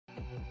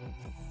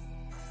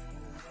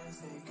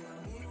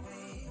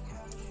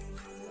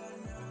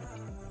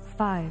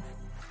5,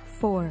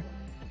 4,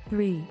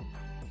 3,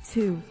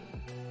 2,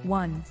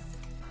 1.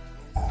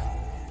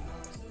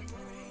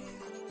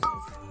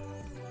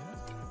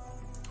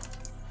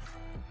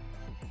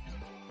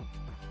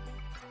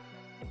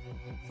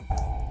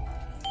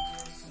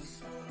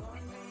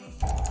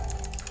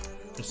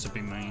 This would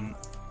be main.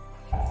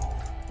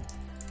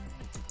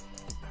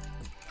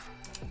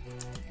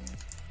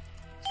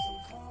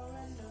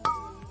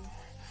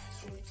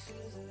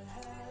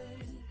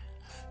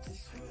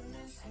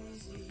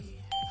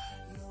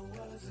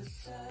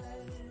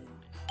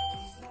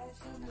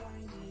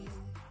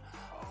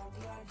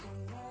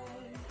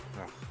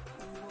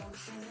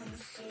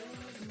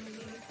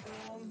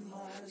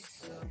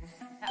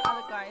 The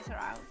other guys are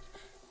out.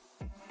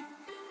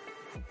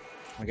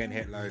 I'm getting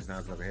hit loads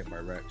now because I got hit by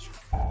Wretch.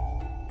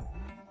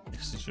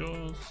 This is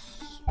yours.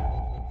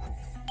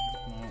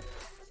 No.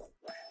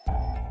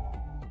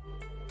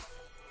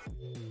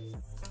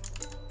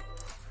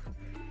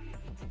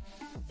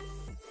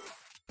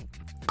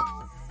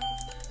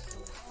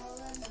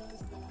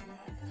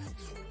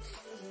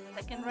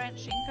 Second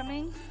wrench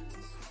incoming.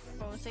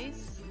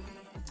 Posies.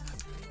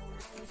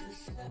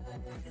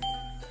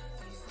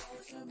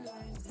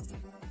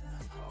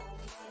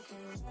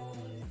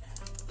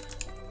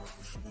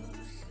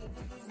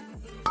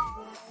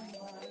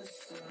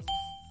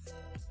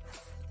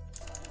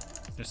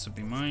 This would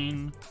be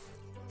mine.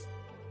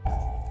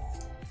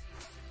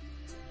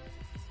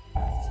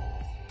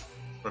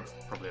 We're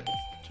probably a bit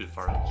too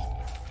far out.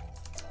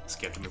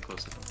 Scared to move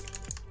closer to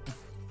them.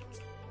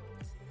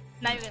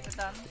 Now you guys are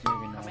done. Maybe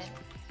Come not. in.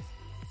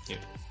 Yeah.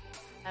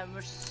 And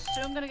we're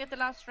soon gonna get the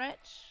last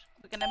stretch.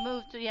 We're gonna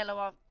move to yellow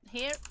off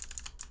here.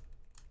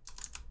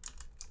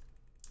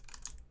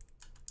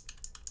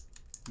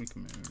 We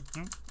can move.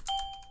 No.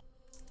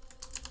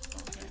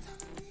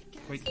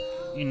 Wait,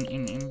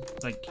 in.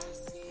 Like,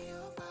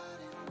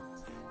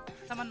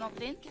 Someone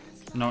knocked in.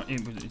 no,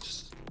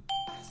 it's.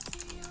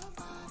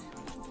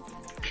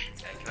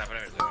 Can I have an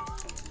over?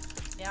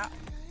 Yeah.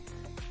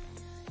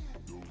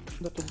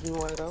 That would be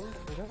my round,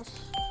 I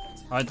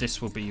guess. This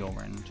will be your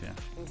end, yeah.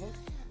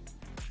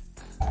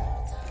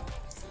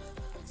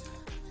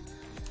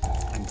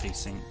 I'm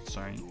decent,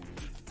 sorry.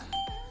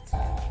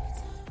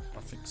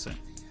 I'll fix it.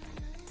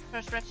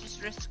 First stretch is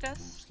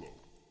Riskus.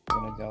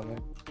 One of the other.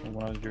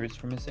 One of the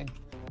druids were missing.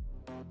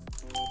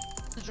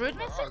 The druid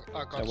missing?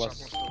 I got That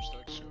was- some of those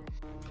stacks,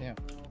 Yeah.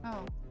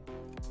 Oh.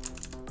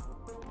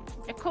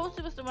 Yeah,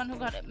 Cozy was the one who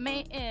got it.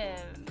 Mace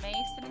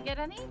didn't get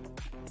any?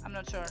 I'm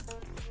not sure.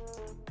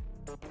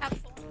 Have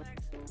 4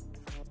 stacks.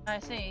 I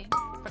see.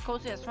 But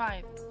Cozy has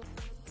 5.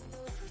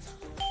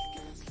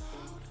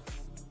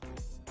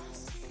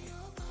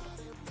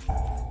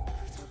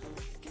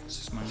 This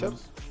is mine. Sure.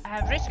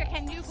 Vriska,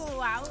 can you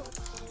go out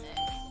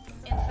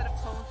instead of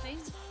Cozy?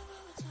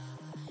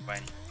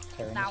 Fine.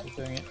 Terran Now. is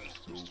doing it.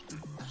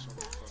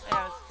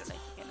 Yeah, it's too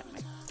late to get it.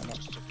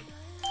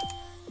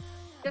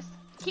 Just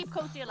keep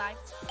Cozy alive.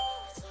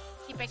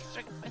 Keep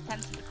extra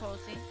attention to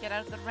Cozy. Get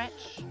out of the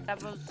wretch.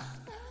 That was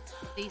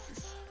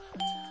thesis.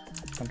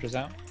 Hunter's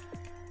out.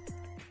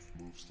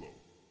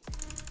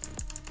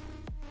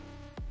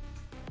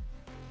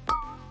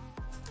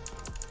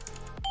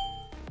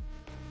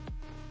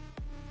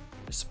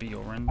 This will be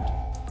your end.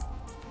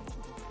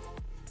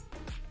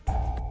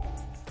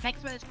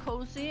 Next one is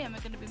Cozy, and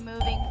we're going to be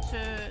moving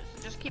to...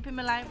 So just keep him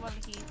alive while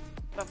he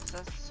buffs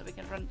us, so we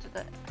can run to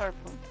the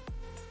purple.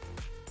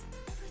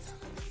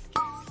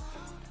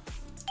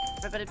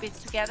 Everybody be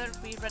together,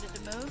 be ready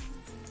to move.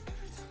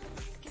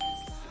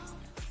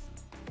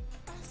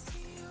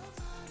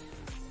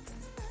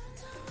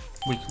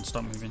 We can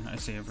start moving, I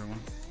see everyone.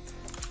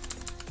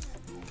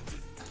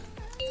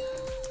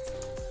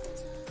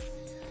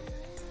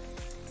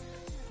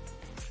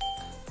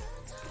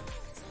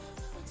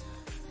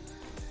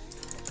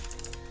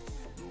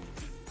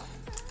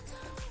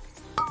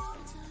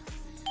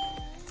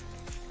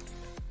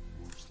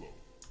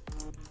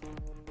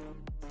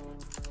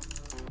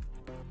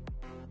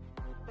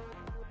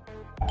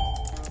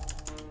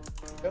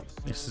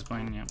 This is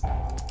mine, yeah.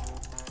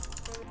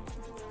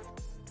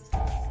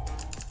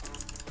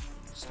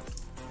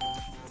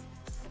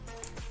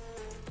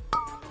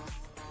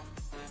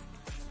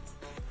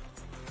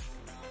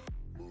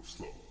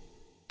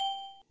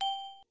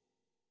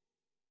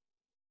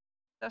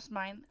 That's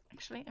mine,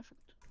 actually. I forgot.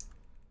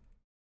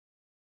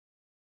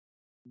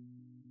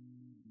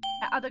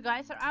 Other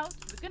guys are out.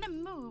 We're gonna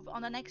move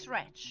on the next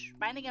wretch.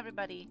 Binding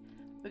everybody.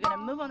 We're gonna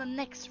move on the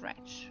next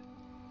wretch.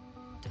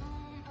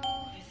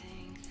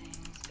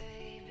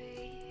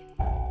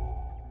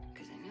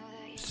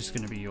 This is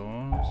gonna be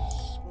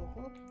yours.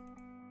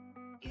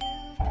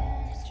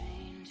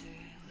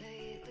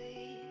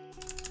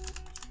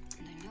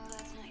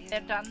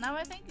 They're done now,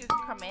 I think. You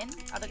can come in.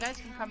 Other guys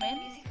can come in.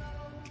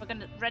 We're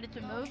gonna ready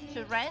to move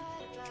to red.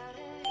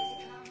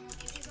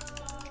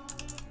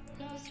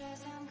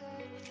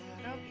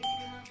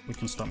 We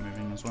can start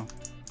moving as well.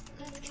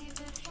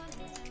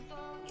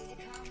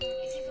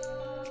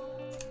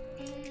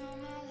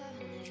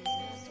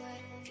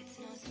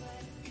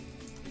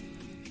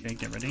 Okay,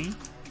 get ready.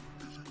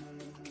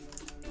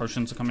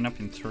 Potions are coming up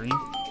in 3.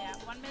 Yeah,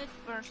 1 minute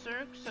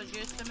berserk, so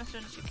use them as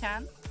soon as you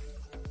can.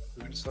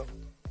 Druid's up.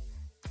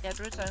 Yeah,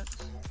 druid's out.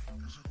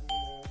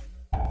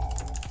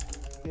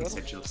 Yeah.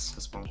 Sigils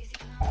as well.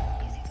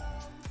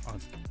 I'll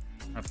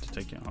have to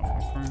take it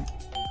halfway through.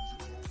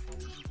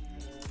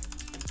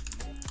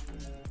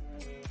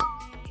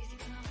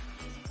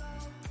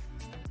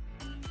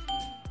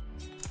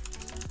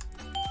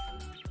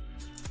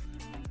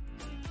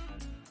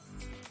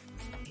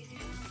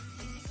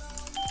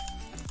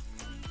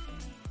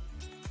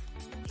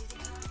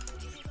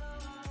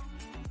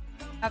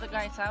 Other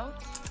guy's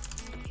out.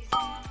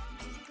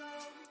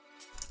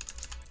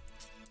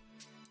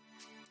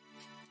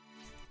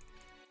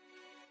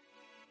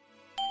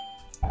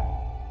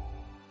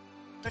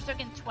 Berserk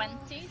in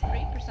 20,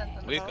 3%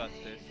 on the We bow. got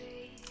this.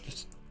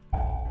 Just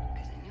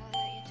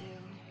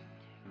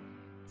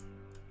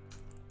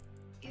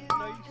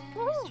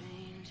Woohoo!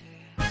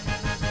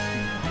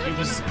 it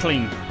was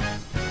clean.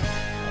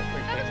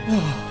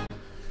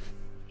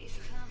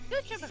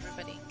 Good job,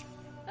 everybody.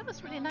 That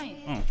was really nice.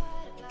 Oh.